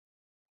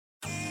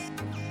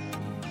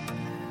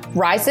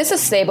Rice is a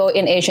staple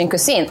in Asian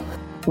cuisine.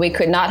 We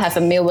could not have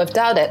a meal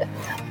without it,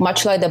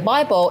 much like the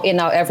Bible in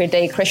our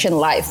everyday Christian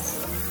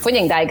life. 歡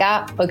迎大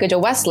家，我叫做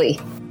Wesley.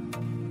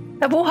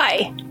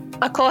 Mabuhay!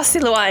 Ako si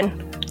Luan.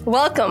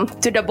 Welcome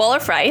to the Bowl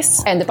of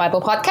Rice and the Bible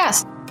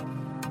Podcast.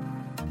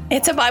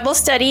 It's a Bible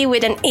study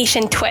with an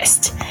Asian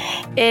twist.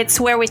 It's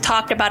where we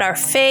talked about our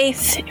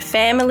faith,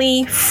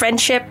 family,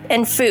 friendship,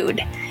 and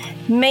food.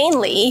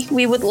 Mainly,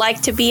 we would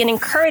like to be an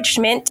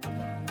encouragement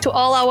to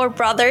all our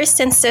brothers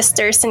and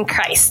sisters in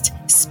Christ,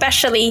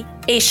 especially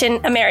Asian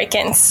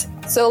Americans.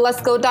 So let's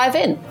go dive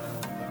in.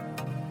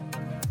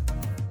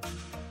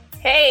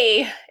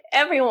 Hey,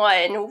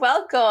 everyone.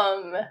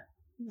 Welcome.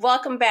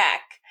 Welcome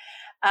back.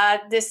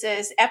 This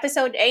is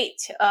episode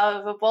 8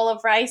 of A Bowl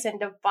of Rice and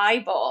the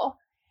Bible.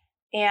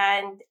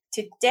 And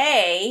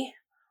today,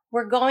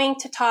 we're going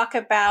to talk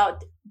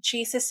about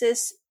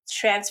Jesus's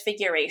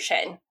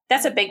transfiguration.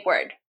 That's a big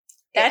word.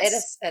 It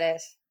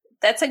is.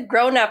 That's a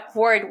grown-up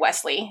word,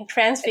 Wesley.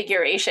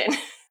 Transfiguration.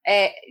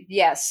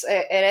 Yes,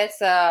 it is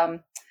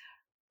a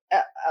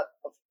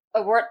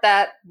word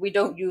that we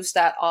don't use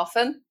that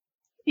often.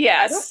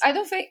 Yes. I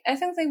don't think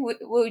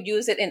we'll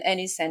use it in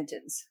any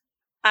sentence.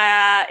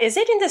 Is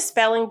it in the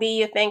spelling bee,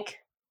 you think?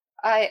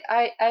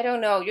 I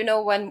don't know. You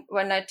know, when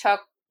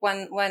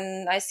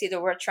I see the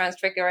word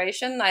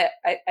transfiguration, I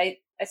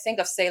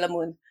think of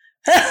Sailormoon.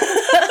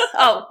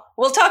 Oh,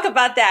 we'll talk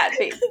about that.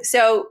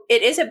 So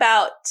it is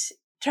about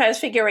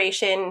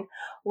transfiguration.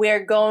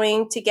 We're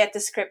going to get the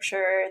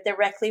scripture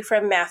directly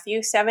from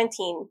Matthew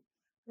 17,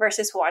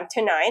 verses 1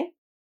 to 9.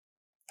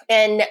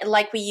 And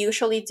like we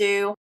usually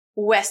do,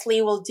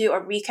 Wesley will do a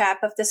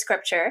recap of the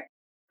scripture.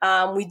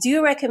 We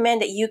do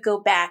recommend that you go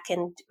back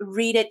and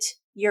read it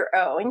your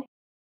own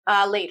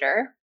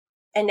later.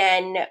 And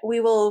then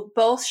we will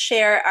both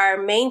share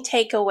our main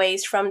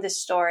takeaways from the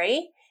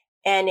story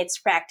and its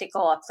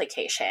practical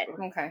application.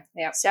 Okay,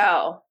 yeah.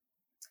 So,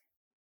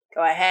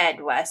 go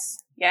ahead, Wes.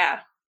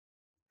 Yeah.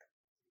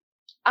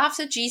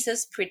 After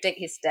Jesus predicted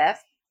his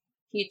death,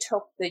 he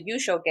took the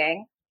usual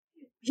gang,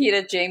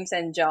 Peter, James,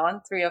 and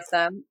John, 3 of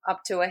them,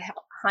 up to a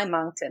high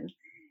mountain.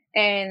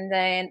 And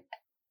then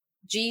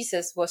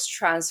Jesus was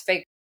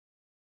transfigured.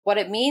 What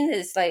it means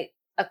is, like,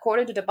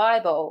 according to the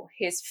Bible,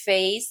 his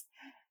face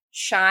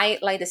shine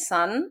like the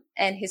sun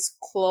and his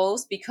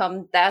clothes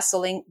become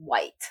dazzling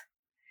white.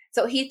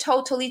 So he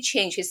totally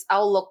changed, his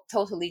outlook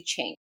totally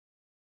changed.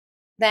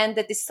 Then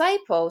the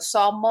disciples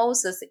saw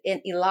Moses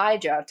and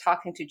Elijah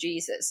talking to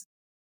Jesus.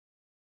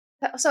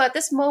 So at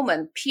this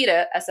moment,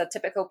 Peter, as a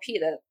typical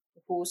Peter,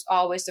 who's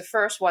always the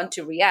first one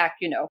to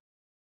react,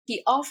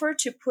 he offered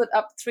to put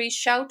up 3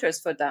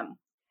 shelters for them.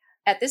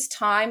 At this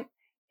time,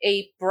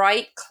 a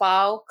bright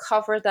cloud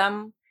covered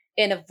them,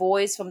 and a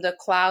voice from the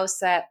cloud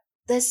said,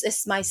 "This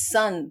is my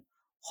son,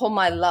 whom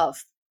I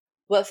love.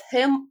 With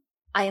him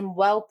I am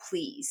well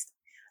pleased.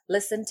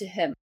 Listen to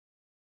him."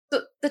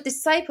 So the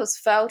disciples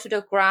fell to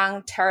the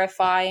ground,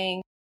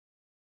 terrifying.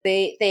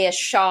 They are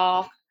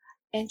shocked.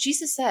 And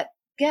Jesus said,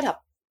 "Get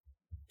up.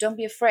 Don't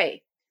be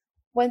afraid."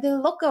 When they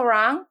look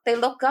around, they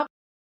look up,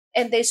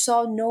 and they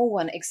saw no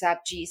one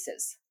except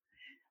Jesus.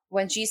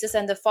 When Jesus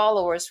and the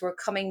followers were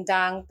coming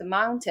down the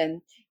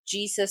mountain,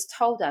 Jesus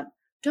told them,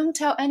 "Don't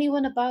tell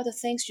anyone about the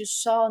things you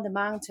saw on the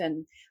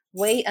mountain.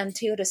 Wait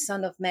until the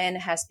Son of Man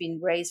has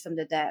been raised from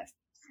the dead.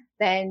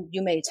 Then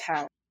you may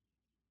tell."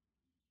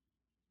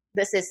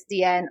 This is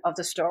the end of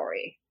the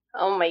story.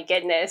 Oh my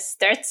goodness.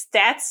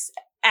 That's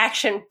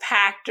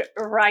action-packed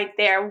right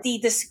there. The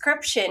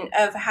description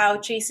of how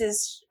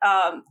Jesus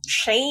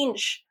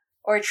changed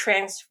or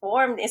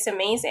transformed is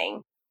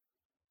amazing.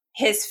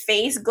 His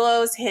face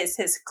glows,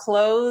 his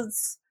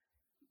clothes,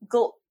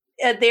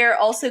 they're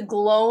also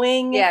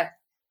glowing. Yeah.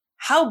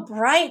 How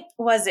bright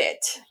was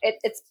it?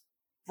 It's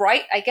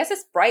bright. I guess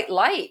it's bright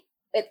light.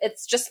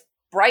 It's just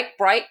bright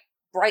light,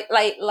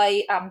 like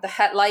the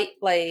headlight,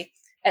 like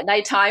at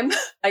nighttime,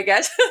 I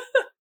guess.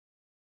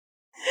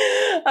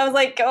 I was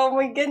like, oh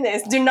my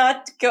goodness! Do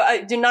not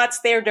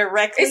stare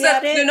directly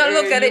at it. Do not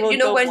look at it.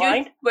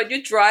 When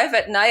you drive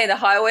at night in the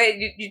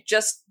highway, you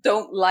just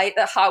don't like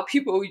how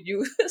people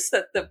use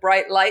the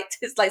bright light.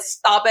 It's like,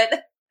 stop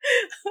it.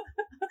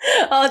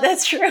 Oh,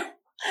 that's true.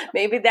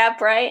 Maybe that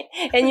bright.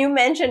 And you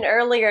mentioned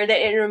earlier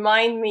that it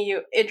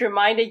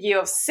reminded you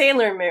of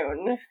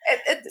Sailormoon.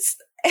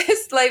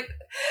 It's like,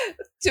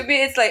 to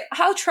me, it's like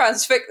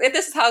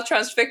this is how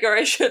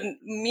transfiguration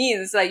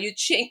means. Like you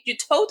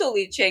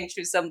totally change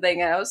to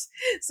something else,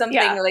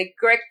 something like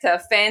greater,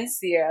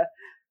 fancier,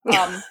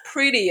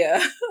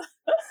 prettier.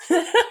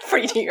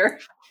 Prettier.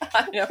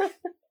 I know.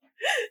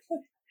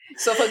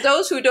 So for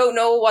those who don't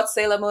know what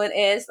Sailormoon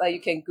is, you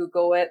can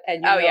Google it,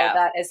 and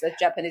that is a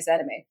Japanese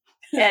anime.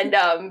 And,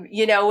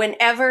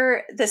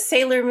 whenever the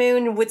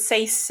Sailormoon would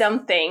say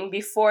something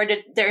before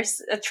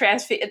there's a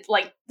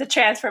the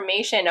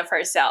transformation of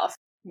herself,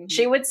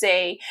 she would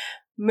say,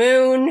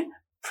 "Moon,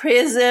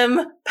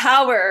 prism,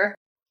 power."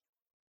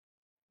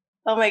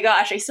 Oh my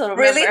gosh, I still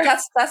remember. Really?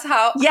 That's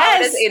how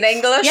it is in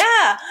English?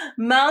 Yeah.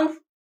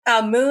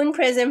 Moon,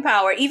 prism,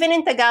 power. Even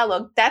in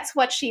Tagalog, that's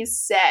what she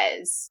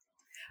says.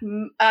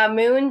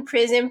 Moon,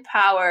 Prism,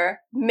 Power,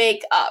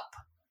 Make Up.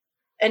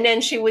 And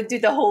then she would do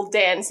the whole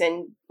dance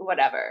and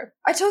whatever.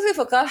 I totally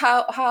forgot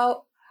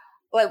how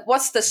like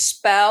what's the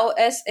spell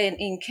is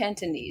in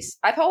Cantonese.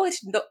 I probably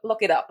should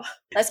look it up.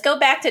 Let's go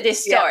back to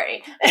this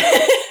story.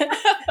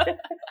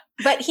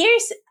 But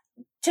here's,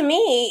 to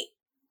me,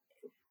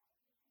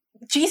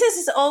 Jesus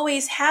is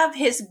always have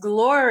his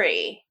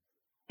glory.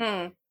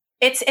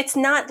 It's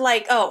not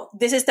like, oh,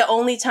 this is the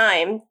only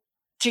time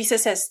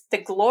Jesus has the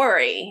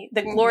glory,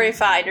 the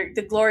glorified or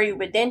the glory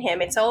within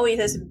him. It's always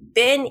has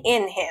been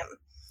in him.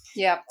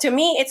 Yeah. To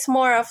me, it's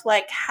more of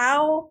like,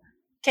 how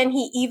can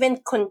he even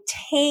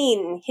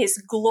contain his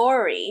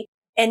glory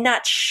and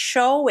not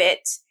show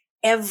it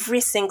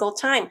every single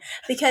time?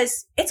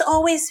 Because it's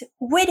always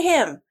with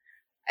him.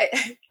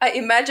 I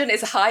imagine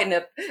it's hiding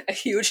a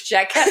huge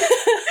jacket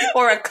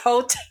or a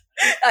coat.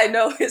 I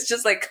know, it's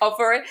just like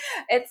cover it.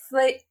 It's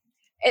like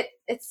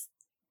it's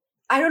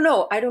I don't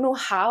know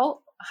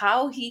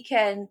how he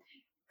can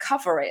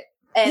cover it.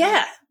 And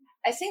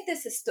I think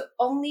this is the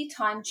only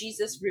time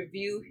Jesus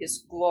revealed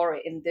his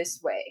glory in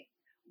this way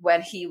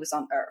when he was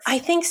on earth. I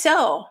think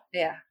so.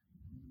 Yeah.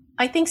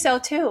 I think so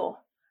too.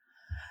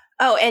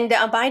 Oh, and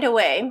by the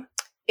way,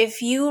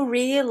 if you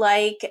really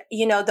like,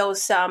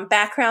 those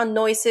background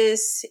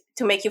noises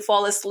to make you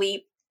fall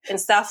asleep and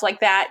stuff like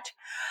that,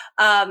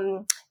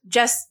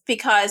 just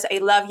because I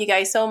love you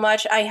guys so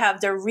much, I have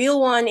the real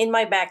one in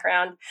my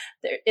background.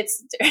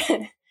 It's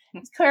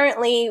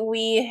currently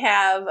we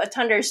have a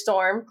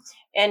thunderstorm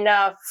and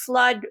a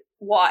flood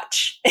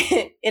watch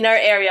in our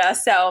area.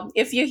 So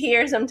if you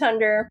hear some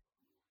thunder,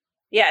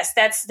 yes,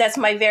 that's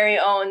my very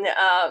own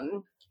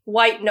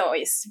white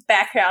noise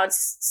background.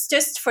 It's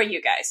just for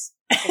you guys.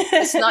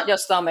 It's not your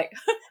stomach.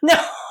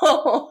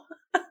 No.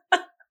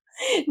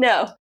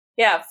 No.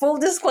 Yeah, full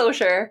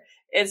disclosure,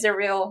 it's a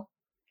real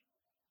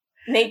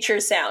nature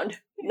sound,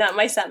 not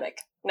my stomach.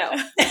 No.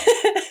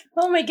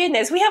 Oh my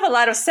goodness, we have a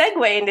lot of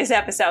segue in this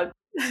episode.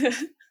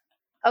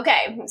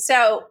 Okay,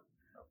 so,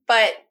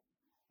 but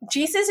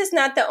Jesus is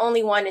not the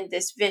only one in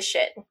this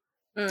vision.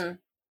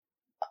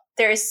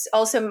 There's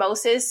also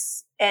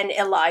Moses and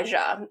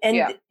Elijah.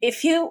 And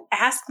if you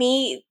ask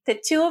me, the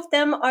two of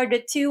them are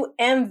the two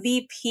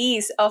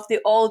MVPs of the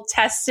Old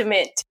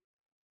Testament.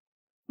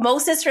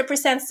 Moses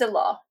represents the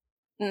law.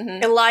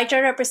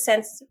 Elijah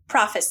represents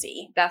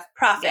prophecy. That's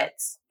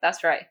prophets. Yeah,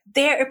 that's right.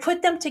 They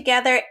put them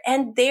together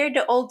and they're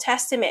the Old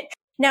Testament.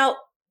 Now,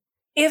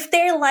 if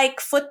they're like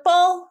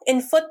football,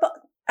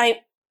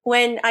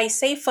 when I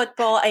say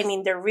football, I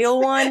mean the real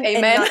one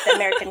and not the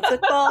American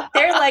football.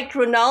 They're like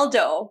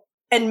Ronaldo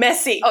and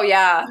Mesi. Oh,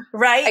 yeah.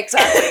 Right?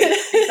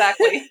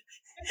 Exactly.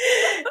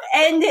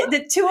 And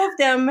the two of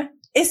them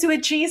is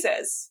with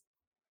Jesus.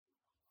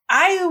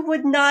 I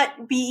would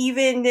not be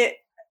even,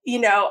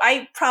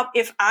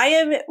 if I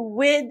am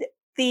with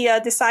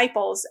the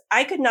disciples,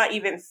 I could not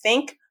even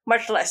think,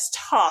 much less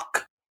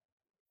talk.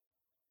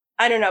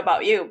 I don't know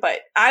about you, but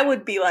I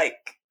would be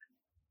like,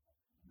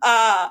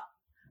 I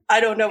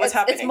don't know what's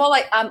happening. It's more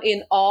like I'm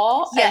in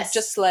awe and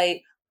just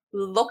like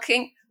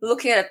looking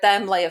at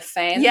them like a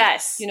fan.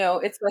 Yes.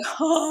 It's like,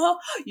 oh,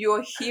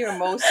 you're here,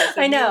 Moses.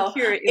 I know.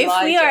 You're here,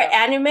 if we are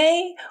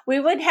anime, we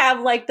would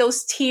have like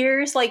those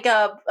tears, like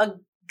a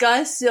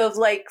gust of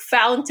like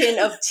fountain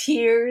of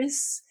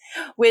tears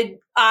with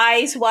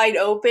eyes wide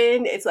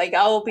open. It's like,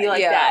 I will be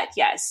like that.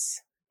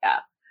 Yes. Yeah.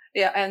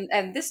 Yeah,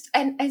 and this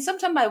and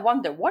sometimes I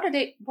wonder what are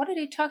they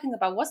talking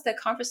about? What's their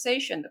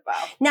conversation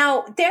about?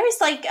 Now there's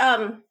like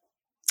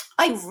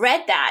I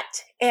read that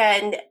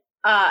and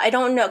I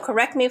don't know.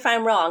 Correct me if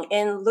I'm wrong.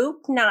 In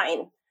Luke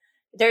 9,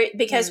 there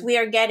because we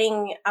are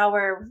getting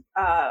our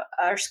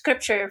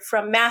scripture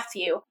from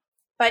Matthew,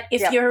 but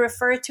if you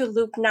refer to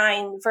Luke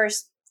 9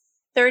 verse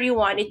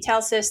 31, it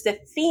tells us the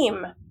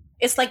theme.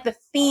 It's like the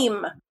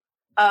theme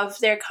of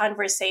their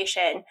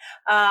conversation.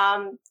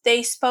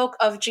 They spoke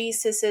of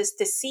Jesus's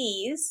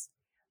disease,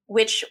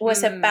 which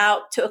was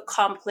about to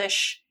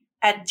accomplish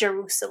at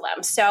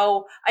Jerusalem.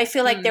 So I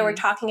feel like they were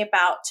talking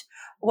about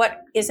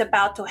what is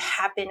about to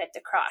happen at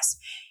the cross,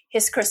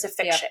 his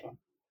crucifixion.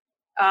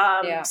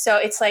 So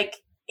it's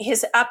like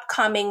his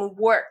upcoming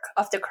work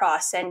of the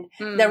cross and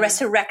the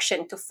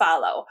resurrection to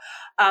follow.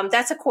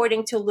 That's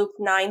according to Luke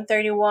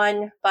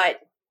 9:31,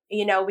 but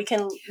we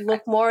can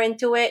look more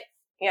into it.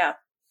 Yeah.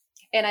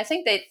 And I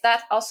think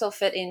that also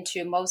fit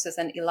into Moses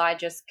and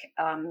Elijah's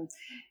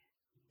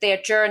their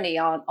journey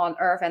on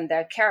earth and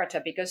their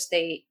character, because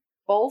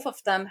both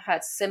of them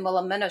had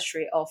similar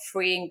ministry of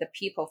freeing the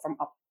people from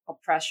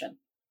oppression.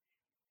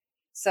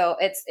 So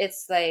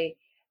it's like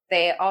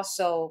they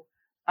also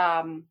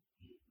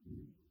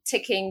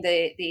taking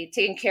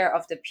care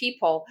of the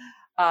people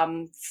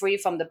free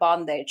from the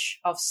bondage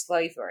of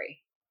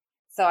slavery.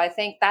 So I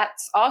think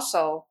that's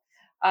also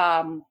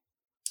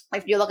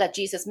if you look at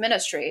Jesus'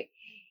 ministry,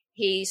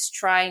 he's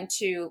trying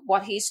to,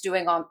 what he's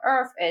doing on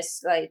earth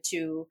is like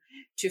to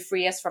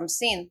free us from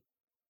sin.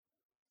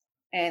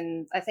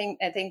 And I think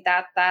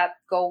that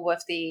go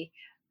with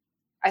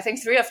I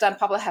think three of them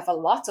probably have a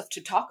lot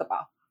to talk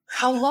about.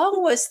 How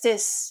long was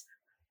this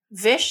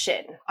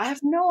vision. I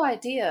have no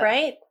idea.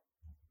 Right?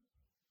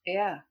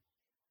 Yeah.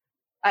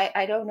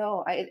 I don't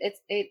know. I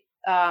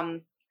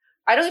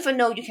don't even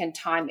know you can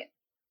time it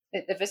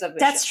if it's a vision.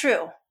 That's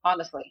true.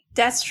 Honestly.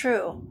 That's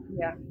true.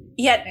 Yeah.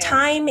 Yet Yeah.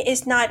 time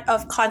is not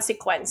of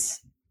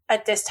consequence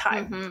at this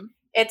time. Mm-hmm.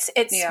 It's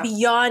Yeah.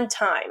 beyond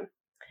time.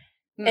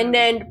 And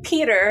then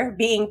Peter,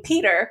 being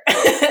Peter,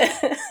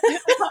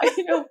 I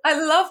know. I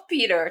love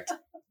Peter.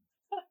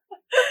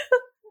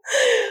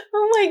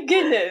 oh my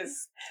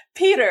goodness.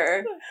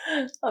 Peter,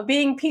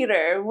 being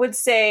Peter, would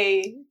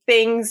say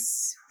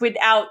things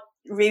without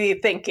really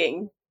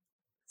thinking.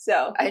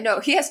 So I know.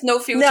 He has no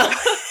filter. no,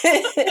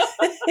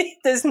 he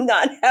does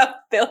not have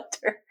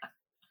filter.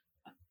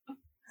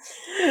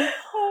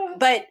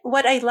 But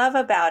what I love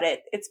about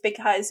it, it's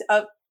because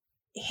of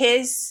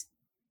his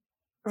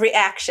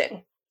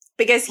reaction.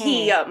 Because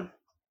he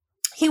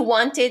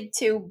wanted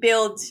to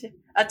build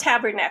a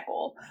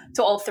tabernacle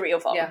to all three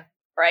of them,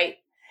 right?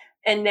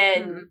 And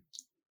then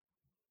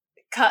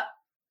I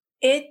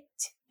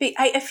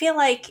feel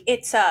like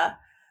it's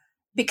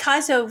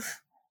because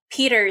of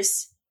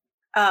Peter's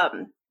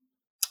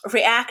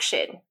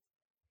reaction,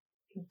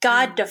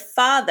 God the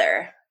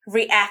Father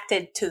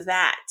reacted to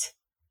that.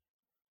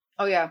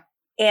 Oh yeah,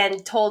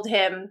 and told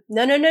him,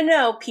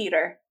 no,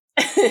 Peter.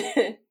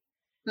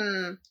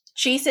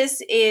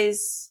 Jesus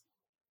is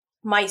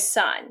my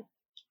son.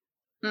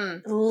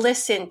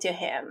 Listen to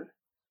him.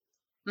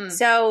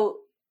 So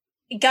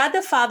God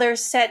the Father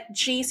set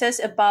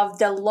Jesus above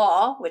the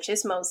law, which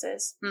is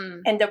Moses,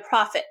 and the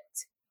prophet,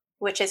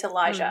 which is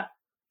Elijah.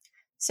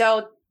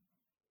 So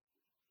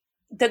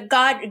the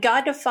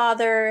God the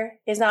Father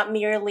is not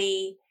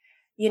merely,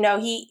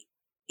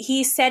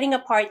 he's setting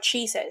apart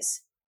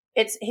Jesus.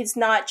 He's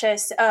not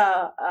just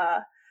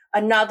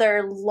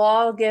another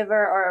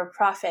lawgiver or a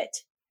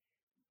prophet.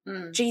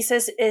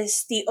 Jesus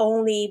is the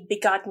only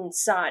begotten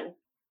Son.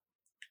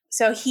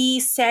 So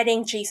he's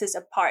setting Jesus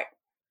apart,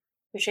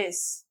 which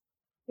is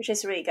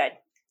really good.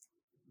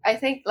 I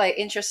think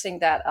interesting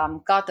that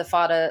God the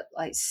Father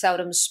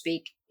seldom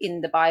speak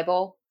in the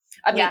Bible.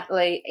 I mean,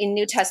 in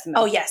New Testament.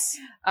 Oh yes.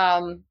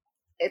 I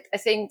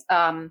think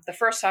the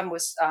first time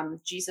was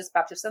Jesus'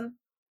 baptism,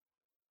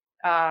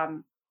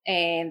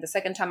 and the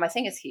second time I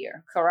think is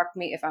here. Correct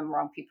me if I'm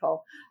wrong,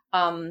 people.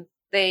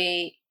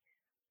 They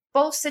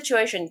both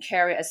situations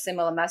carry a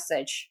similar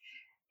message.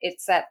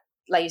 It's that,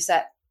 like you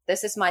said,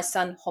 this is my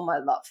son whom I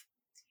love.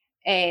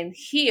 And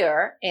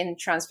here in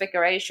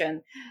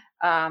Transfiguration,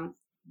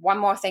 one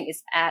more thing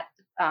is add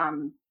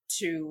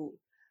to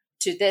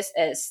this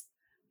is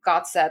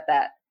God said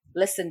that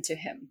listen to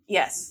him.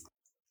 Yes.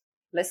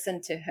 Listen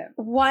to him.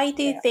 Why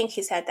do you think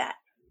he said that?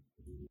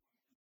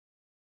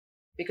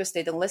 Because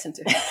they don't listen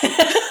to him.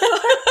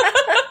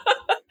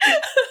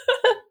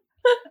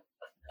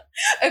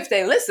 If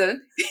they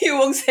listen, you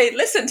won't say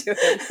listen to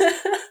him.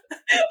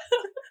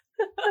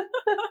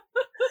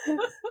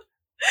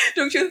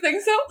 Don't you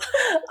think so?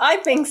 I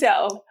think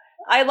so.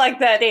 I like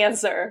that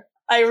answer.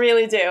 I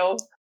really do.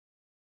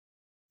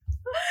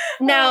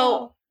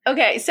 Now,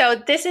 okay, so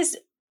this is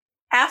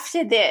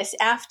after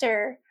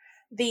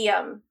the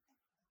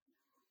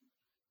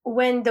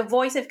when the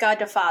voice of God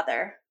the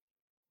Father,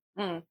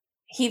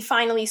 he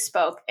finally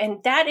spoke.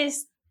 And that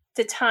is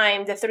the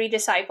time the three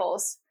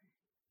disciples,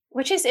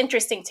 which is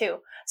interesting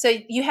too. So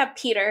you have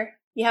Peter,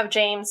 you have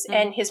James,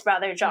 and his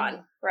brother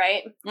John,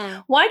 right?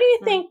 Why do you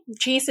think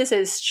Jesus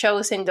has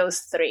chosen those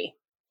three?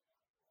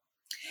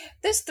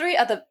 These three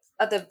are the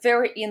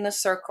very inner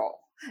circle.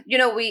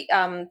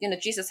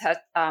 Jesus had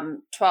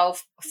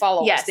 12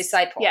 followers,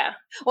 disciples. Yeah.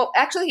 Well,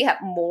 actually, he had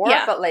more,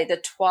 but the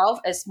 12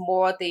 is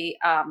more the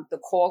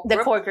core group.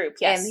 The core group,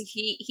 yes. And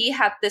he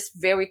had this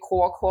very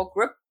core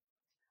group.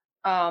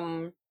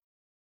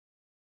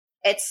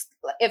 It's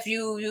if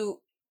you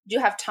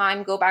have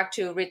time, go back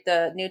to read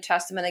the New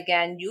Testament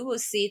again, you will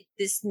see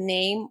this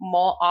name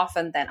more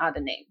often than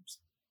other names.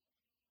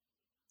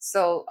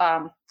 So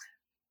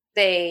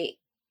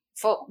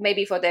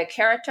maybe for their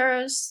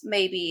characters,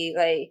 maybe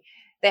they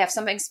have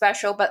something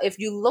special. But if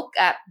you look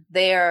at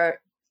their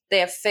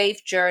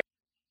faith journey,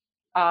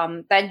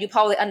 then you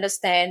probably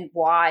understand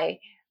why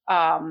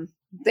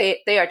they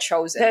are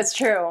chosen. That's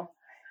true.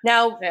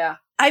 Now,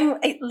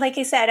 like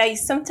I said, I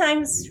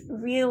sometimes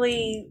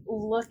really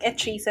look at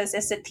Jesus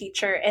as a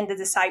teacher and the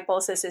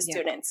disciples as his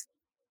students.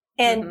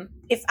 And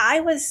if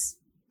I was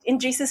in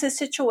Jesus'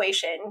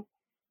 situation,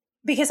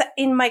 because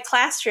in my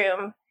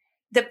classroom,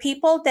 the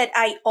people that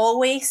I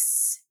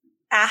always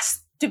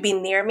ask to be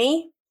near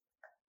me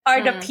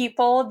are the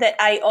people that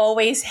I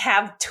always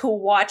have to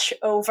watch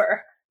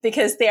over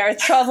because they are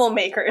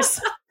troublemakers.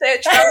 They're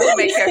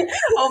troublemakers.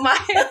 Oh my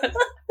God.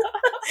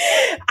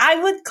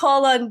 I would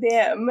call on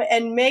them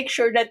and make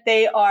sure that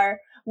they are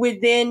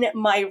within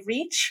my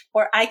reach,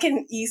 or I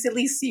can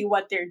easily see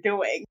what they're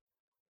doing.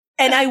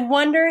 And I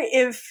wonder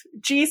if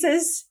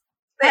Jesus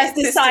has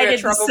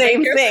decided the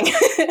same thing.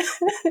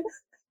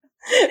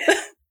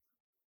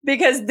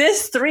 Because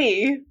this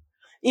three,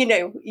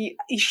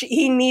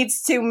 he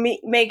needs to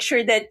make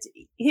sure that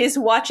he's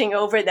watching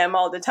over them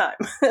all the time.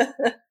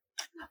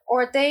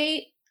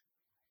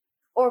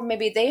 or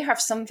maybe they have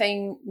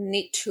something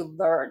need to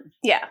learn.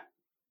 Yeah.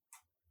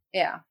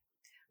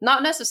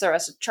 Not necessarily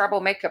as a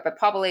troublemaker, but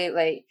probably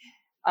like,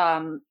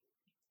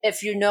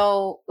 if you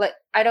know, like,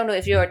 I don't know,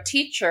 if you're a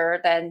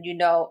teacher, then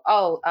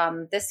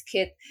this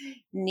kid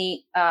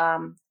need,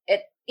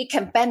 it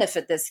can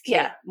benefit this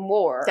kid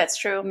more. That's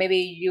true. Maybe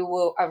you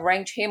will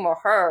arrange him or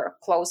her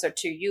closer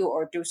to you,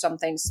 or do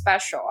something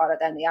special other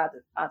than the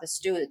other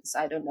students.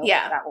 I don't know if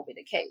that will be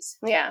the case.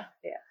 Yeah.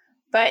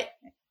 But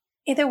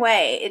either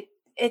way,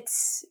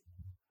 it's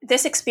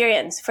this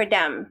experience for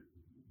them.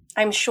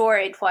 I'm sure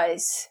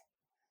it's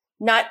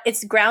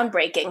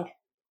groundbreaking,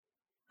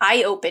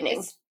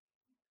 eye-opening.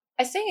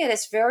 I think it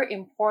is very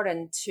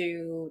important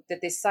to the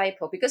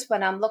disciple, because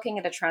when I'm looking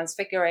at the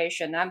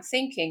Transfiguration, I'm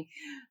thinking,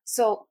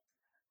 so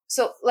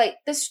like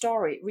this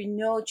story, we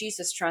know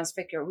Jesus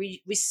transfigured.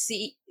 We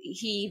see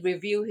he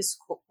revealed his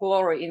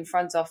glory in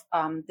front of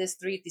these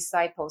three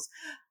disciples.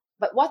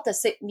 But what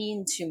does it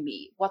mean to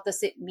me? What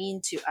does it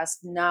mean to us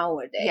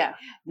nowadays? Yeah.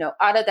 No,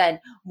 other than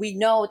we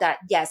know that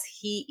yes,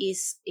 he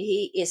is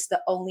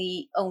the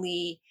only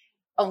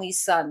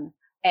son,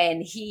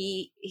 and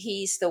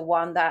he's the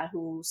one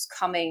who's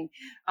coming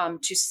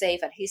to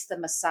save it. He's the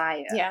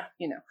Messiah. Yeah.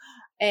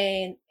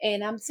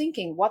 And I'm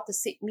thinking, what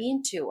does it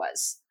mean to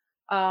us?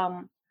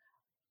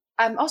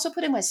 I'm also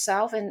putting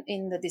myself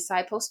in the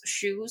disciples'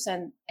 shoes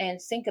and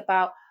think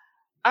about,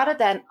 other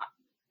than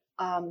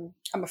I'm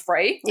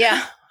afraid.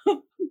 Yeah.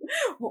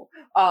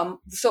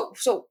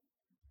 So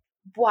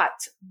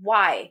what?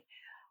 Why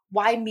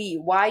me?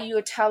 Why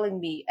you're telling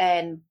me?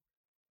 And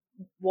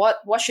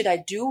what should I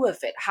do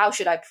with it? How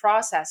should I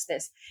process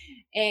this?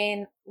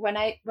 And when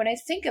I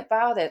think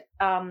about it,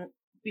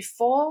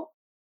 before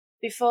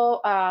the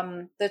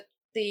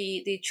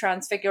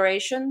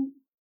Transfiguration,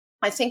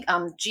 I think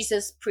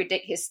Jesus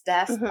predict his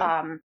death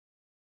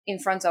in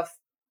front of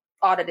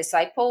all the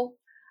disciples.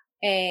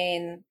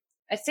 And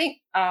I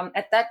think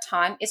at that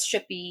time it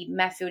should be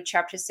Matthew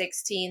chapter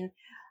 16.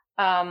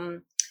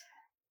 One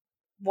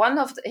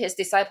of his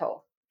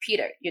disciples,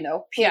 Peter,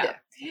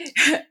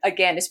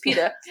 again, it's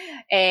Peter,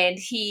 and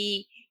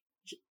he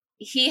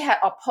had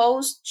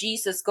opposed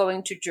Jesus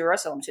going to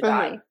Jerusalem to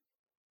die.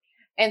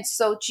 And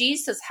so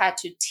Jesus had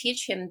to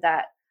teach him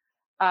that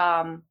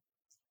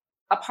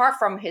apart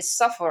from his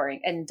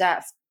suffering and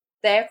death,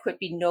 there could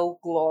be no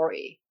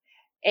glory.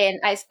 And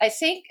I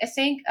think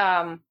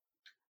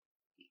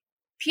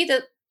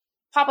Peter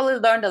probably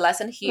learned the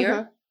lesson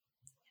here.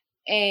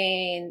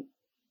 And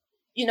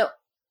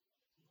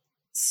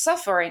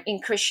suffering in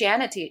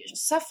Christianity,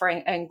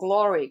 suffering and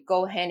glory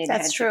go hand in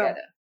hand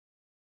together.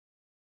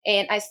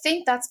 And I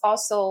think that's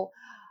also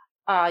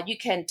you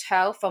can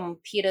tell from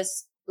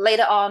Peter's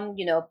later on.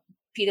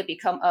 Peter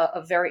become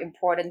a very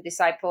important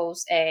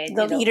disciples and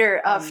the leader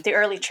of the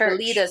early church. The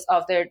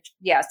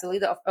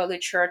leader of early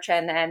church,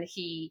 and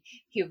he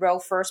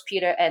wrote First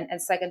Peter and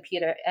Second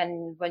Peter.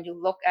 And when you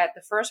look at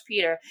the First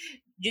Peter,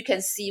 you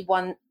can see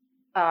one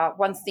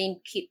theme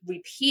keep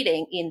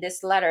repeating in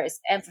this letter is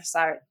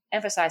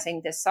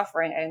emphasizing the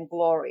suffering and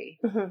glory.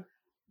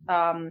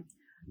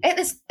 It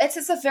is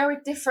a very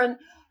different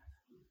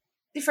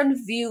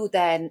view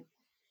than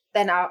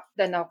our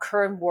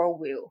current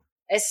worldview.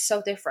 It's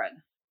so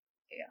different.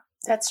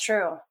 That's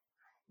true.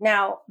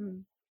 Now,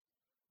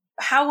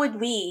 how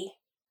would we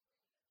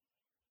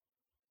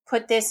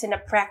put this in a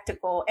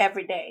practical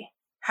everyday?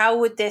 How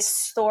would this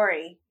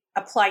story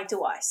apply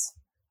to us?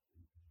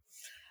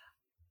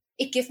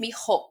 It gives me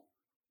hope.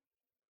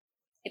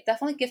 It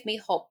definitely gives me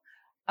hope.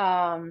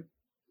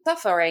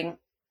 Suffering,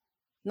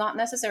 not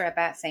necessarily a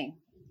bad thing.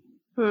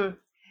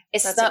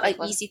 It's That's not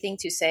an easy thing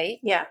to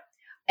say. Yeah.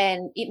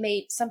 And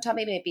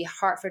sometimes it may be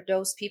hard for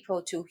those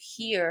people to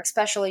hear,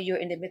 especially you're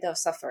in the middle of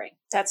suffering.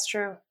 That's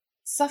true.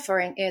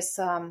 Suffering is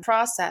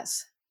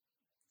process.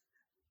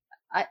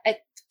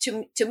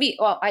 To me,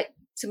 I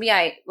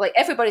like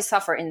everybody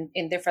suffer in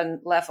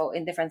different level,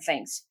 in different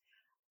things.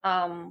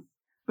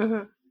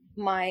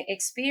 My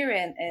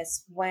experience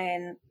is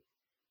when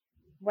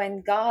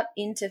God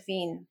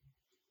intervene,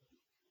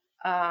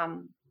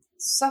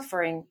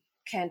 suffering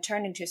can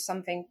turn into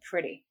something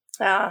pretty.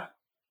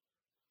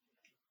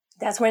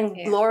 That's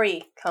when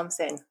glory comes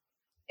in.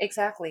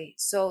 Exactly.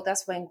 So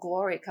that's when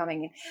glory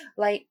coming in.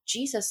 Like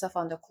Jesus suffered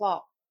on the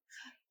cross.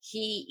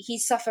 He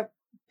suffered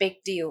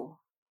big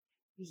deal.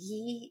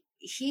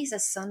 He's a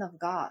son of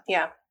God.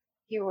 Yeah.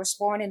 He was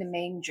born in a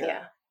manger.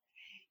 Yeah.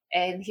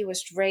 And he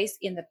was raised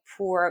in the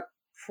poor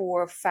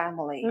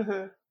family,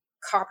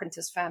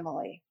 carpenter's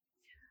family.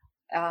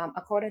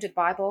 According to the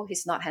Bible,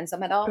 he's not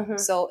handsome at all.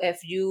 So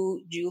if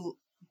you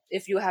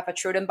have a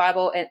children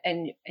Bible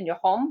in your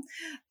home,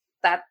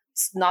 that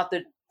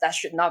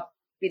should not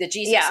be the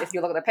Jesus. If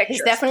you look at the pictures,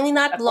 he's definitely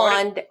not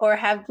blonde or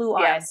have blue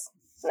eyes.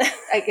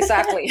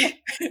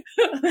 Exactly.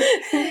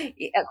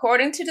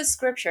 According to the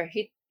scripture,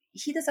 he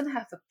doesn't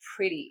have a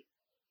pretty,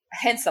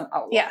 handsome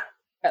outlook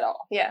at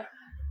all. Yeah.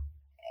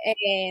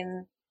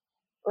 And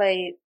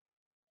like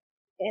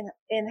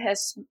in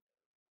his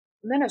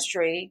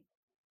ministry,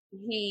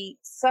 he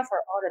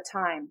suffered all the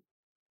time.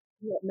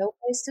 He had no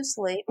place to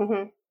sleep.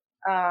 Mm-hmm.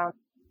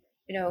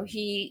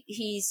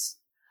 He's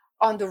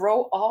on the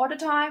road all the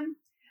time.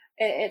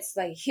 It's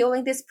like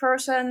healing this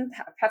person,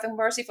 having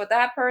mercy for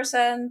that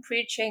person,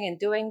 preaching and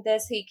doing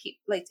this.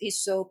 He's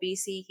so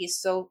busy. He's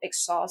so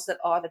exhausted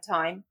all the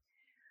time,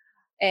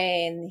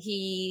 and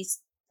he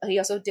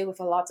also deal with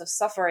a lot of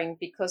suffering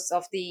because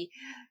of the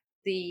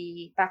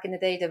back in the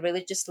day, the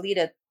religious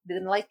leader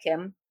didn't like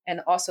him,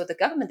 and also the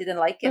government didn't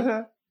like him.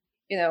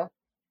 Mm-hmm.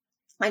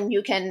 And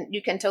you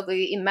can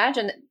totally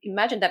imagine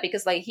that,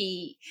 because like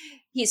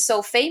he's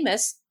so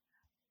famous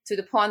to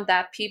the point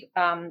that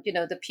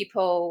the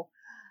people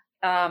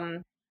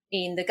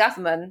in the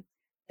government,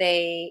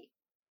 they're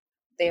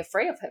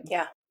afraid of him.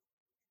 Yeah,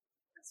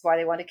 that's why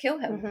they want to kill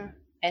him. Mm-hmm.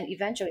 And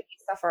eventually he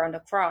suffer on the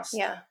cross.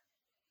 Yeah,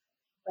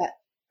 but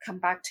come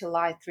back to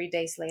life 3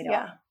 days later.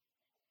 Yeah.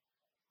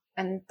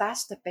 And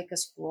that's the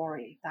biggest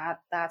glory.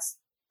 That's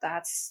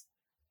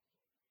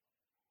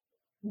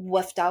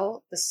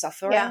without the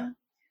suffering, Yeah.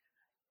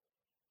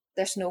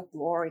 there's no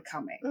glory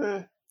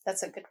coming.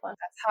 That's a good one.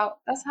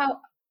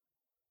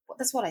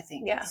 That's what I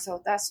think. Yeah.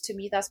 So to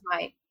me, that's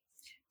my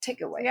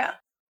takeaway. Yeah.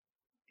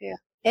 Yeah.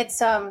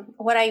 It's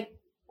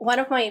one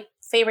of my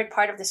favorite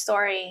part of the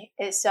story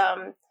is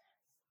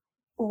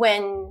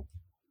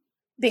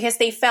because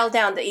they fell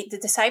down, the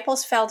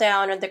disciples fell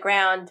down on the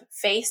ground,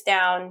 face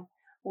down,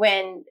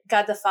 when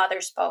God the Father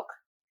spoke.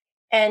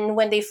 And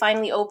when they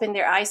finally opened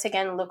their eyes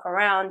again and look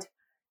around,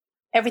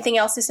 everything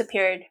else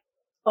disappeared.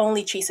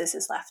 Only Jesus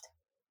is left.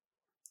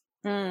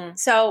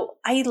 So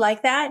I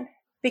like that,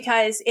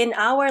 because in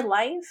our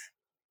life,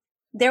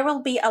 there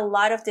will be a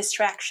lot of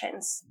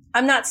distractions.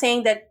 I'm not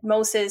saying that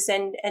Moses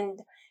and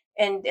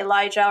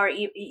Elijah, or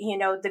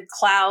the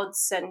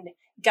clouds and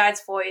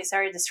God's voice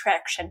are a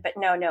distraction, but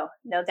no,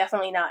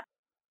 definitely not.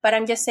 But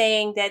I'm just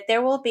saying that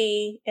there will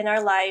be in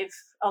our life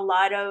a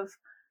lot of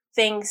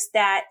things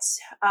that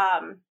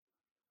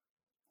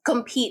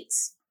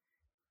competes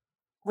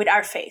with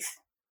our faith,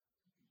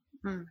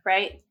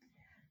 right?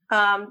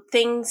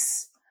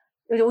 Things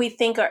we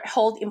think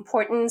hold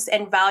importance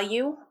and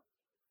value,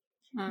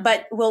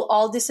 but will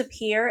all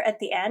disappear at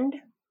the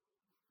end.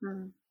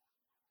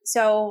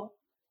 So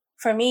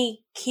for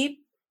me,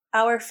 keep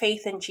our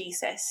faith in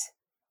Jesus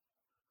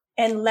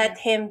and let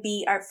him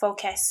be our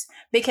focus.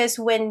 Because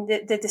when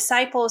the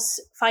disciples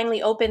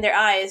finally open their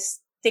eyes,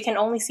 they can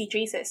only see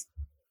Jesus.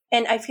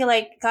 And I feel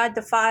like God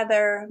the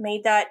Father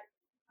made that,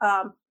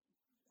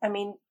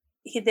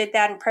 he did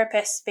that on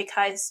purpose,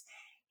 because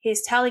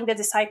he's telling the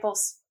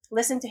disciples,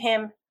 listen to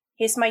him.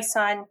 He's my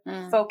son.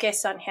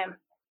 Focus on him.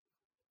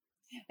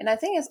 And I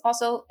think it's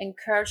also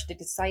encouraged the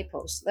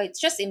disciples. Like,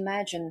 just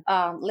imagine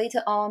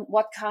later on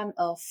what kind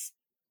of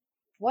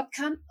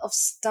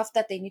stuff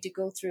that they need to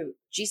go through.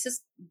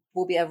 Jesus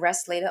will be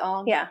arrested later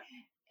on. Yeah.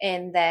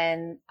 And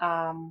then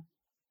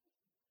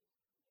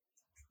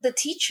the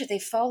teacher they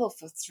follow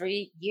for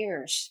 3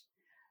 years,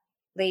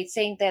 they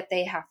think that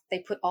they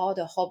put all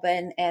the hope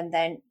in, and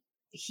then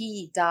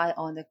he died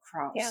on the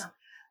cross. Yeah.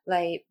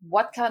 Like,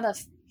 what kind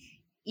of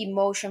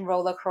emotion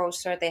roller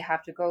coaster they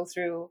have to go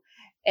through.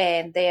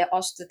 And they are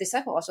also, the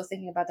disciple also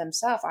thinking about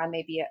themselves. I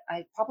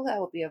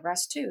will be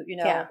arrested too.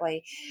 Yeah.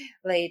 Like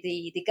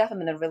the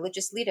government, the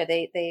religious leader,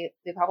 they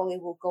probably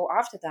will go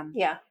after them.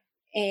 Yeah.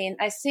 And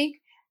I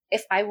think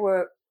if I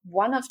were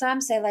one of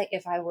them, say like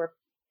if I were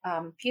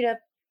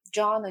Peter,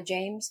 John, or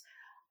James,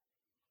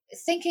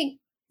 thinking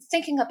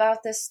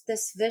about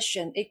this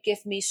vision, it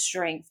gives me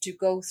strength to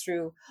go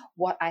through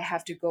what I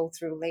have to go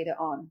through later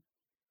on.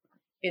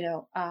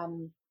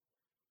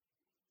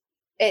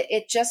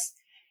 It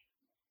just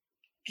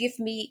give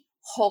me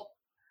hope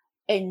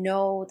and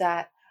know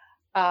that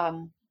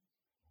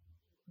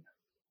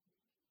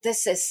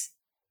this is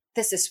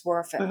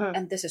worth it,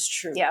 and this is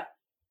true. Yeah.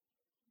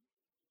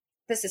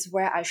 This is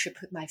where I should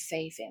put my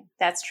faith in.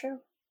 That's true.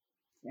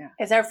 Yeah.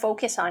 Is our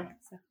focus on.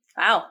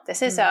 Wow,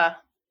 this is a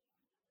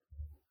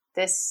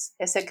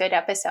good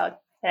episode.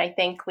 And I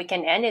think we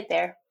can end it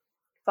there.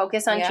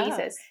 Focus on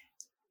Jesus.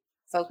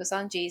 Focus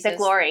on Jesus. The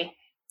glory.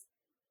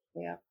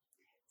 Yeah.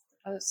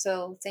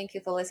 So thank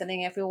you for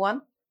listening,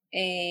 everyone.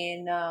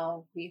 And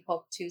we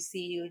hope to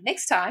see you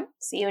next time.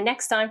 See you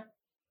next time.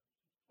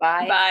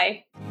 Bye.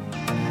 Bye.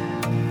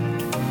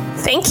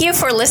 Thank you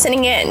for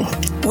listening in.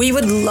 We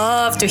would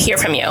love to hear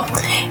from you.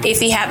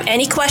 If you have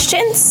any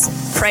questions,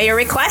 prayer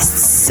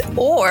requests,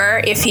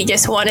 or if you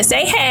just want to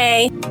say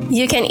hey,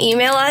 you can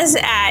email us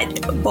at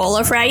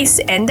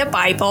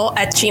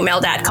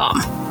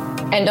bowlofriceandthebible@gmail.com.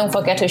 And don't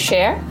forget to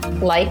share,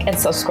 like, and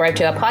subscribe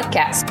to our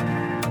podcast.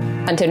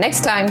 Until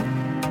next time.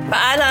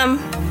 Paalam.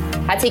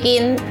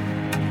 Hatikin.